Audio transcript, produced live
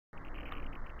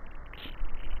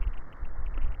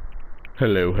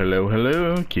Hello, hello,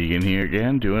 hello. Keegan here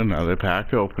again, doing another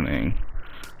pack opening.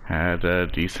 Had a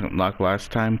decent luck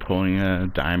last time pulling a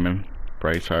diamond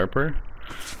Bryce Harper.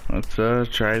 Let's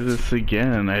try this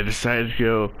again. I decided to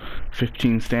go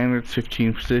 15 standards,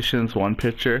 15 positions, 1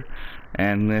 pitcher,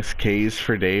 and this K's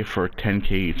for day for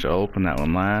 10k each. I'll open that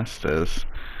one last, as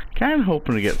kind of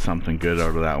hoping to get something good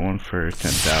out of that one for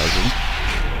 10,000.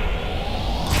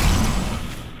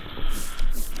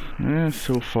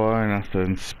 So far,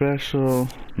 nothing special.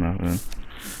 Nothing.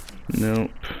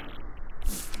 Nope.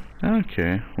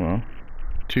 Okay, well,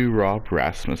 2 Rob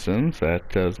Rasmussens. That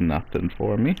does nothing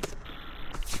for me.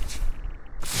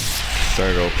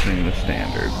 Start opening the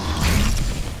standards.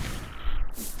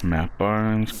 Matt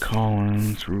Barnes,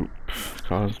 Collins, Roop,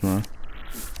 Cosma,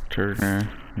 Turner.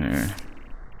 Yeah.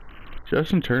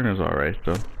 Justin Turner's alright,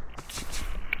 though.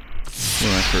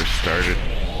 When I first started,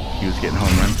 he was getting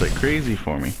home runs like crazy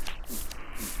for me.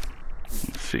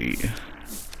 Let's see.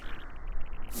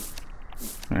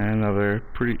 Another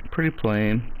pretty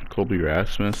plain Colby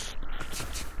Rasmus.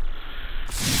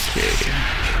 Okay.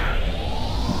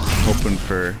 Hoping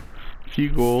for a few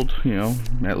gold, you know,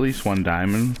 at least 1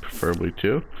 diamond, preferably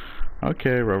 2.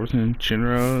 Okay, Robertson,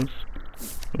 Chinrose.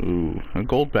 Ooh, a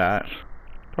gold bat.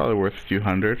 Probably worth a few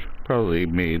hundred. Probably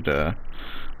made, oh,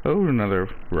 another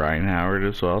Ryan Howard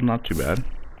as well. Not too bad.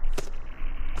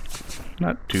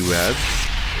 Not too bad.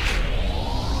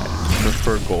 I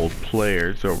prefer gold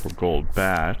players over gold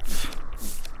bats,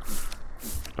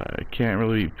 but I can't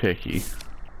really be picky.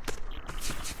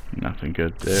 Nothing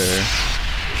good there.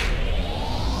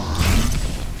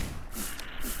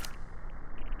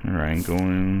 Ryan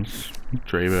Goins,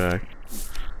 Drayback.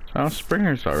 Oh,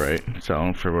 Springer's alright.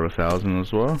 Selling for about 1,000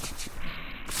 as well.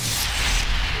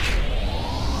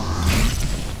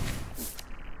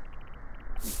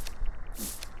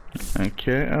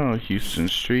 Okay, oh, Houston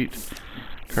Street.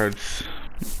 Cards,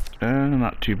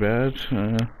 not too bad.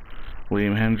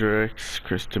 William Hendricks,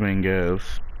 Chris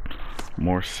Dominguez.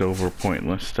 More silver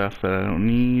pointless stuff that I don't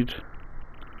need.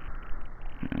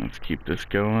 Let's keep this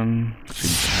going.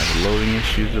 Seems to have loading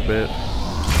issues a bit.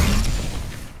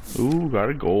 Ooh, got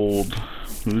a gold.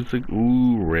 Who's the...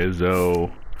 Ooh,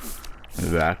 RIZZO.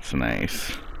 That's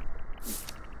nice.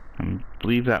 I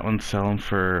believe that one's selling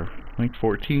for like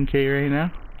 14k right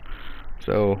now.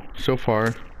 So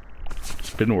far,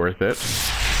 it's been worth it.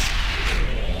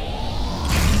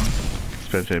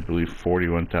 Spent, I believe,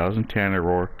 41,000. Tanner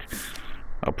Rourke.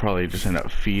 I'll probably just end up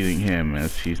feeding him,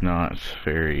 as he's not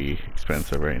very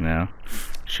expensive right now.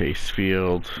 Chase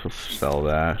Field, we'll sell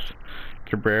that.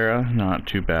 Cabrera, not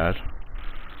too bad.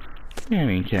 Yeah, I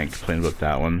mean, can't complain about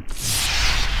that one.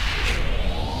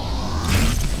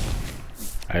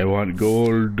 I want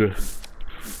gold.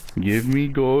 Give me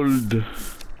gold.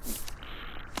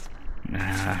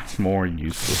 Nah, more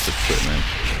useless equipment.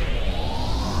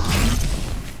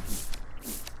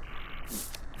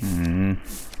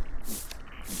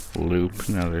 Loop,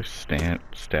 another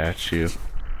statue.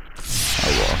 Oh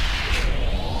well.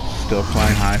 Still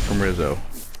flying high from RIZZO.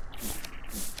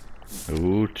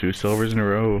 Ooh, 2 silvers in a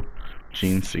row.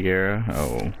 Gene Sierra.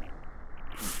 Oh.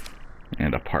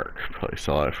 And a park. Probably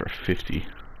sell it for 50.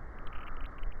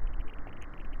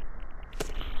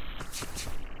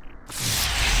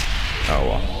 Oh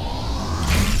well.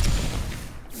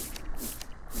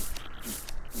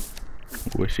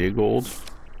 Wishy gold.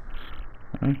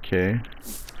 Okay.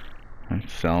 I'm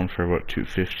selling for about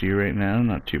 250 right now.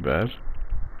 Not too bad.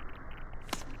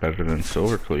 Better than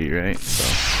silver cleat, right? So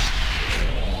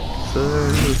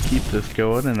let's keep this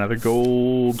going. Another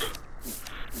gold.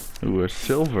 Ooh, a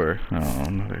silver. Oh,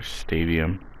 another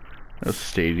stadium. Those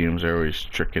stadiums are always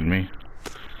tricking me.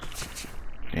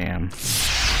 Damn.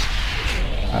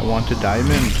 I want a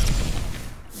diamond.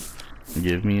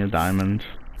 Give me a diamond.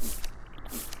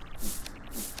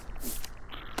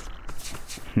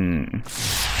 I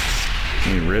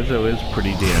mean, RIZZO is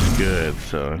pretty damn good,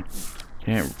 so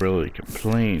can't really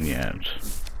complain yet.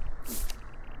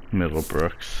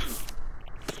 Middlebrooks.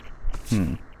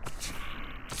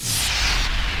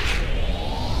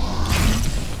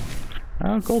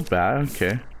 Oh, gold bat,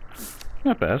 okay.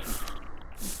 Not bad.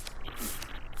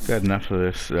 Got enough of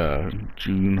this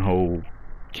Junho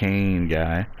Kane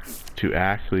guy. 2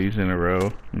 Ackleys in a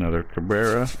row. Another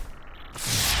Cabrera.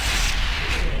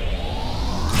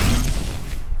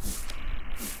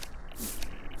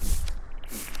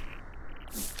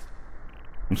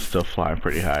 I'm still flying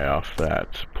pretty high off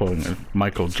that. Pulling a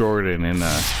Michael Jordan in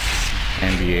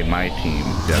NBA My Team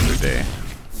the other day.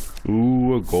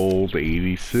 Ooh, a gold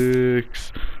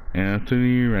 86.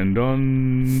 Anthony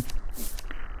Rendon.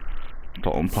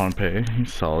 Dalton Pompey, he's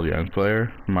a solid young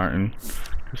player. Martin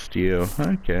Castillo,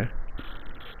 okay.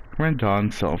 Red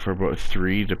Dawn selling for about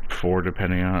 3 to 4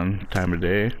 depending on time of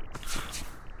day.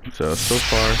 So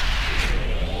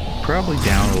far, probably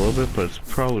down a little bit, but it's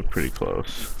probably pretty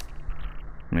close.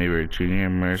 Maybe a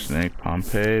junior mercenary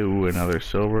Pompey. Ooh, another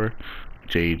silver.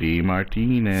 JD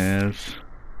Martinez.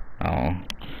 Oh,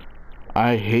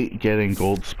 I hate getting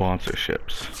gold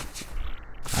sponsorships.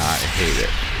 I hate it.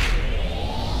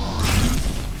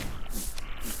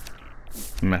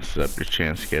 Messes up your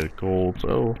chance to get a gold.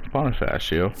 Oh,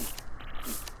 Bonifacio.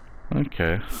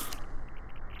 Okay.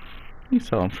 He's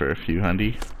selling for a few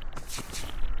hundy.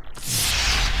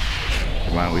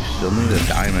 Come on, we still need a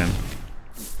diamond.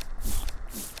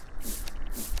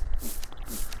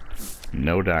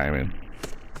 No diamond.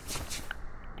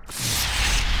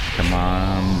 Come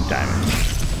on, diamond.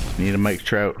 Need a Mike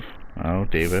Trout. Oh,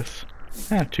 Davis.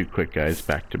 Ah, 2 quick guys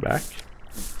back to back.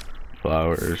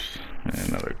 Flowers. And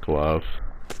another glove.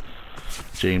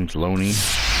 James Loney.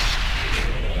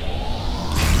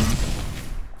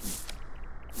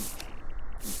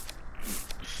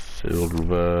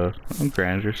 Silva.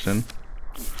 Granderson.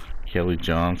 Kelly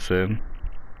Johnson.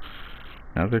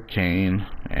 Another Kane.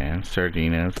 And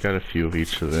Sardina's got a few of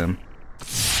each of them.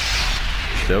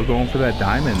 Still going for that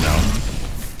diamond though.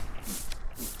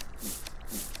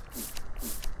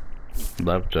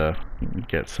 Love to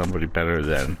get somebody better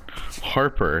than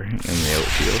Harper in the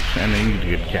outfield, and they need a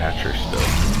good catcher still.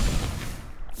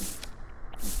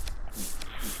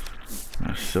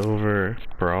 A silver,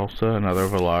 Peralta, another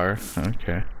Villar.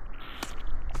 Okay.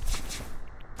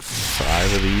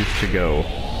 5 of these to go.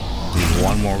 Need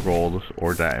 1 more gold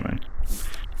or diamond.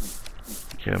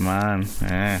 Come on.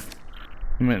 I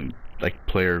meant like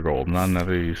player gold, not none of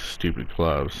these stupid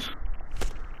gloves.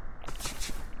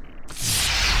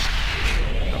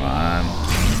 Come on.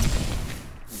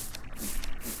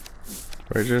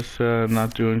 We're just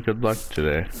not doing good luck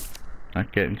today.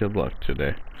 Not getting good luck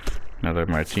today. Another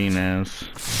Martinez.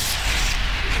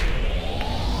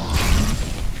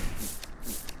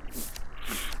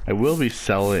 I will be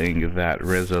selling that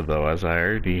RIZZO though, as I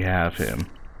already have him.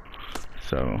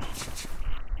 So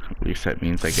at least that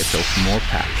means I get to open more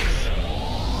packs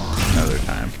another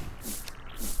time.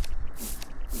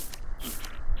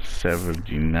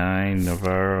 79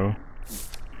 Navarro.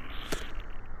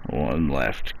 1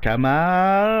 left. Come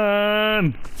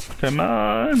on! Come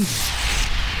on!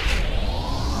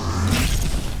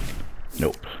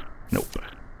 Nope. Nope.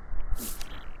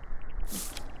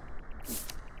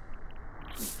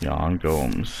 Jan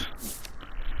Gomes.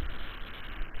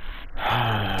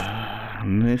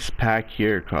 This pack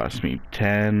here cost me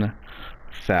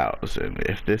 10,000.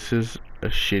 If this is a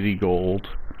shitty gold,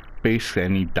 basically I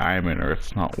need diamond or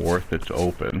it's not worth it to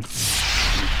open.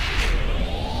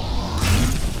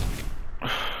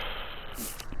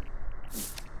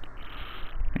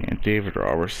 And David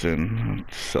Robertson,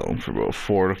 selling for about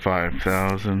 4,000 to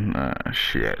 5,000.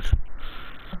 Shit.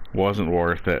 Wasn't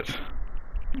worth it.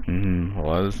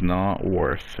 Was not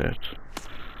worth it.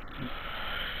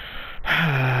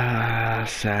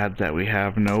 Sad that we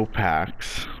have no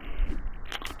packs.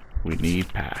 We need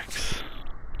packs.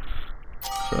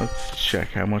 So let's check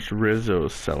how much RIZZO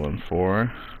is selling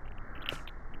for.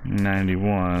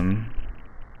 91.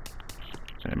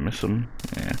 Did I miss him?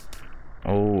 Yeah.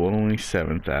 Oh, only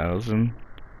 7,000.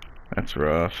 That's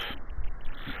rough.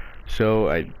 So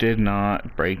I did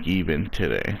not break even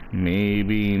today.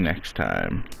 Maybe next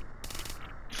time.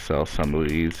 Sell some of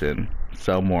these and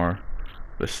sell more.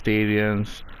 The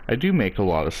stadiums. I do make a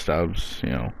lot of stubs, you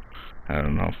know. I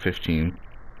don't know,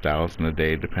 15,000 a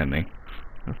day depending.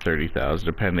 30,000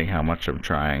 depending how much I'm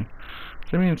trying.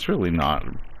 I mean, it's really not,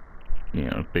 you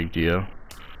know, a big deal.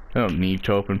 I don't need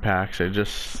to open packs. I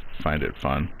just find it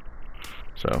fun.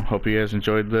 So, hope you guys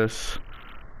enjoyed this.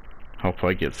 Hope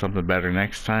I get something better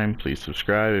next time. Please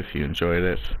subscribe if you enjoyed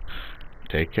it.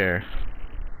 Take care.